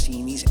start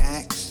seeing these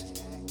acts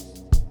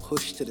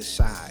pushed to the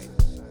side.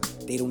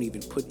 They don't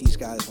even put these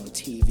guys on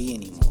TV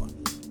anymore.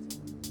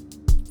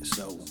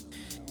 So,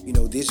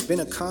 there's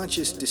been a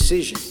conscious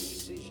decision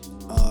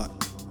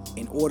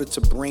in order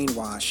to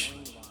brainwash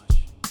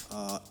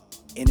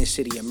inner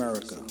city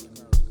America,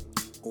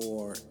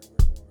 or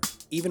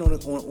even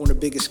on a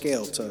bigger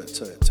scale, to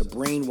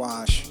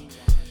brainwash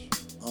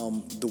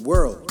the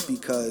world,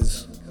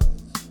 because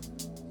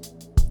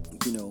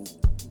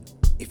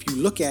if you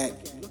look at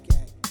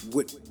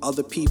what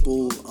other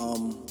people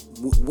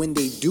when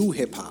they do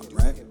hip hop,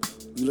 right?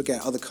 You look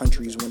at other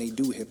countries when they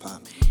do hip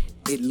hop,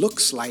 it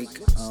looks like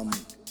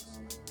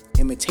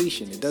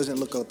imitation. It doesn't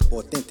look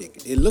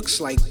authentic. It looks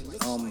like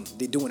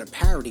they're doing a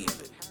parody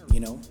of it.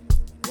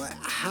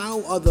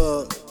 How are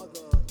the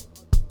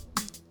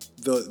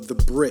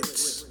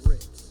Brits,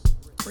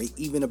 right?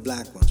 Even the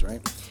black ones,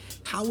 right?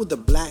 How are the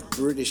black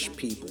British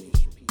people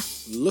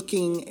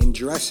looking and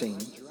dressing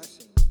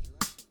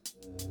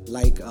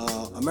like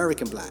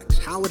American blacks?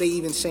 How are they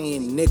even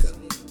saying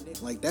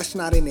nigga? Like, that's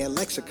not in their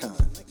lexicon.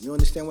 You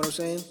understand what I'm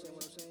saying?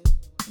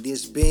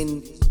 There's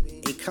been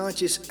a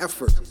conscious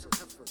effort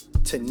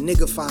to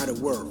niggify the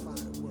world.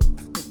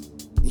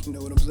 You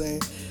know what I'm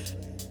saying?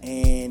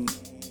 And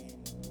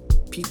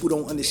people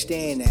don't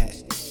understand that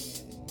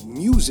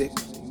music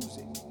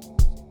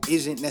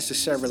isn't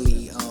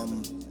necessarily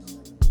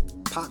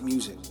pop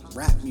music,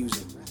 rap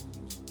music.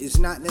 It's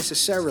not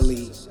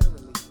necessarily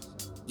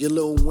your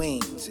Lil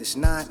Waynes. It's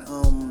not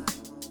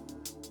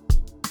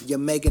your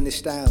Megan Thee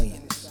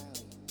Stallions.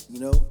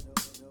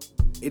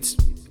 It's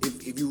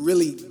if you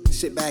really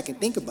sit back and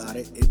think about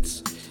it,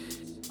 it's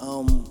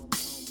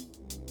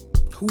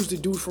who's the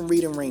dude from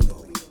Reading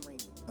Rainbow?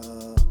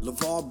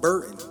 LeVar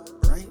Burton,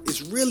 right?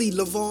 It's really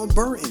LeVar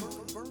Burton,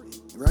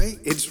 right?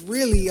 It's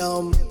really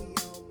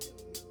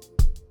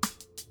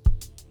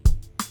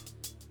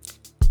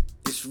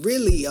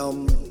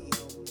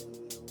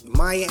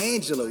Maya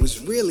Angelou.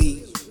 It's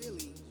really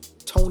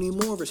Toni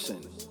Morrison.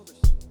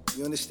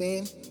 You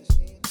understand?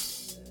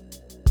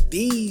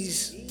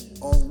 These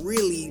are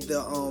really the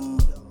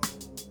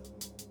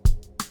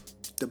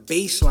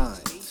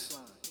baselines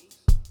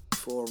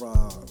for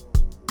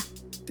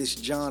this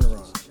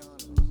genre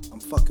I'm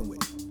fucking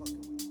with.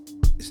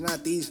 It's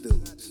not these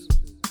dudes,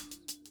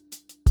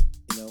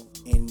 you know.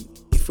 And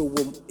if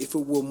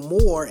it were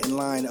more in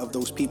line of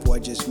those people I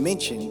just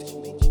mentioned,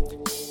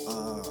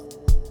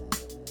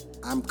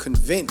 I'm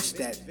convinced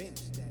that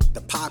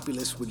the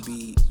populace would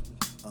be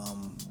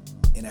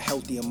in a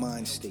healthier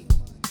mind state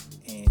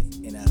and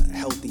in a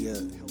healthier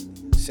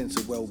sense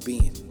of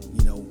well-being.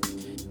 You know,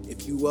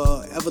 if you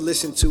ever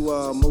listen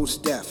to Mos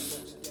Def,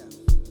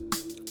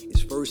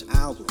 his first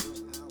album,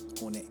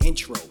 on the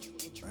intro,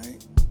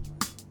 right?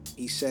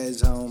 He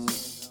says,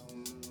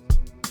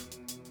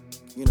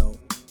 you know,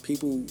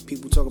 people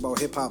talk about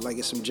hip hop like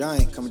it's some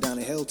giant coming down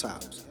the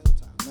hilltops.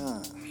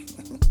 Nah.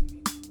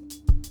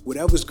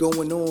 Whatever's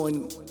going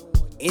on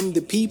in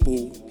the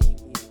people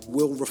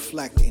will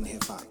reflect in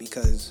hip hop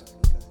because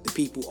the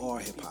people are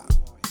hip hop,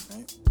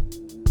 right?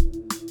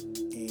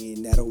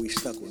 And that always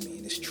stuck with me,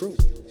 and it's true,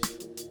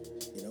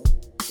 you know.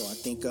 So I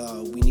think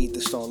we need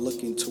to start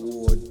looking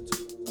toward,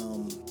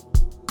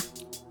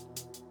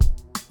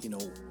 you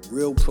know,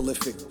 real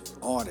prolific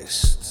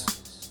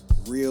artists,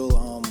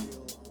 real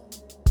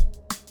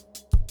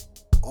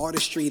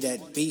artistry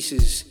that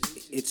bases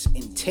its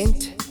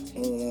intent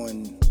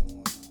on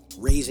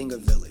raising a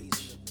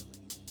village.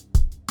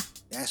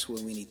 That's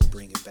where we need to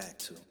bring it back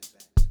to.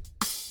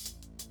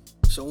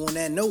 So on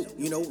that note,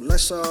 you know,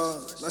 let's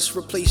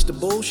replace the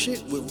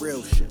bullshit with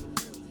real shit.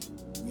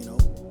 You know,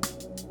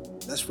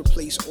 let's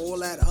replace all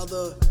that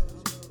other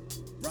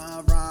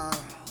rah-rah,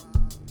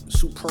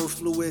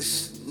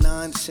 superfluous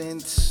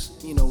nonsense,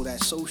 you know,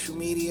 that social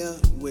media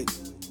with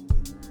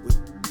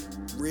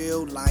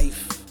real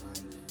life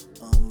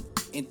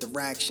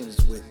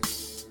interactions with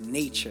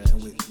nature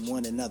and with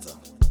one another.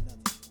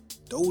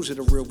 Those are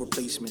the real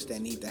replacements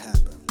that need to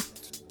happen.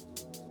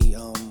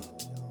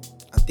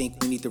 I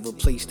think we need to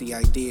replace the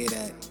idea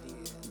that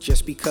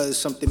just because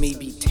something may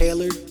be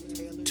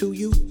tailored to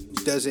you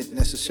doesn't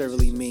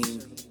necessarily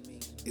mean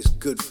it's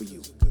good for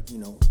you. You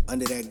know,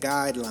 under that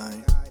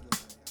guideline,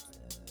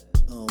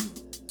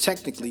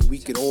 technically we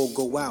could all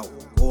go out,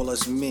 all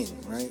us men,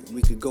 right?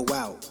 We could go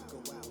out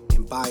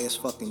and buy us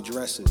fucking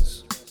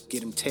dresses,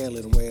 get them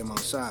tailored and wear them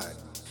outside.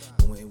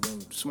 When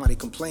somebody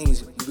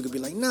complains, we could be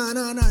like,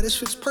 nah, this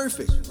fits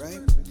perfect, right?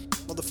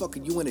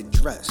 Motherfucker, you in a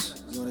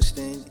dress, you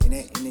understand? And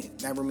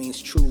that remains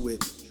true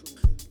with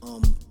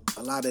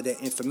a lot of the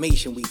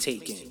information we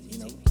take in, you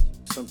know?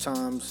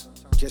 Sometimes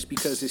just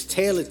because it's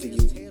tailored to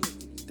you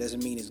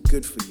doesn't mean it's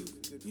good for you,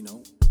 you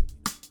know?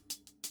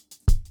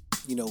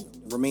 You know,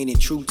 remaining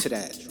true to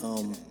that,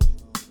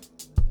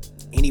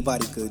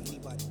 anybody could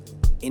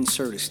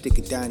insert a stick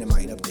of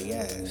dynamite up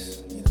their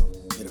ass, you know,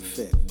 it'll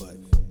fit, but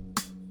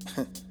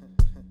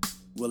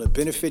will it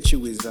benefit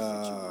you is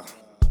the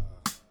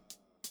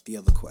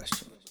other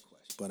question.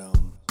 But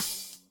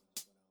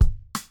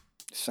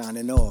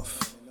signing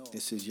off,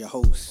 this is your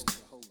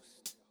host,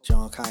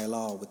 John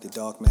Carlisle with the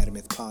Dark Matter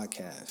Myth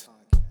Podcast.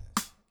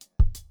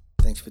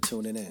 Thanks for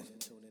tuning in,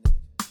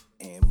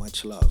 and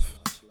much love.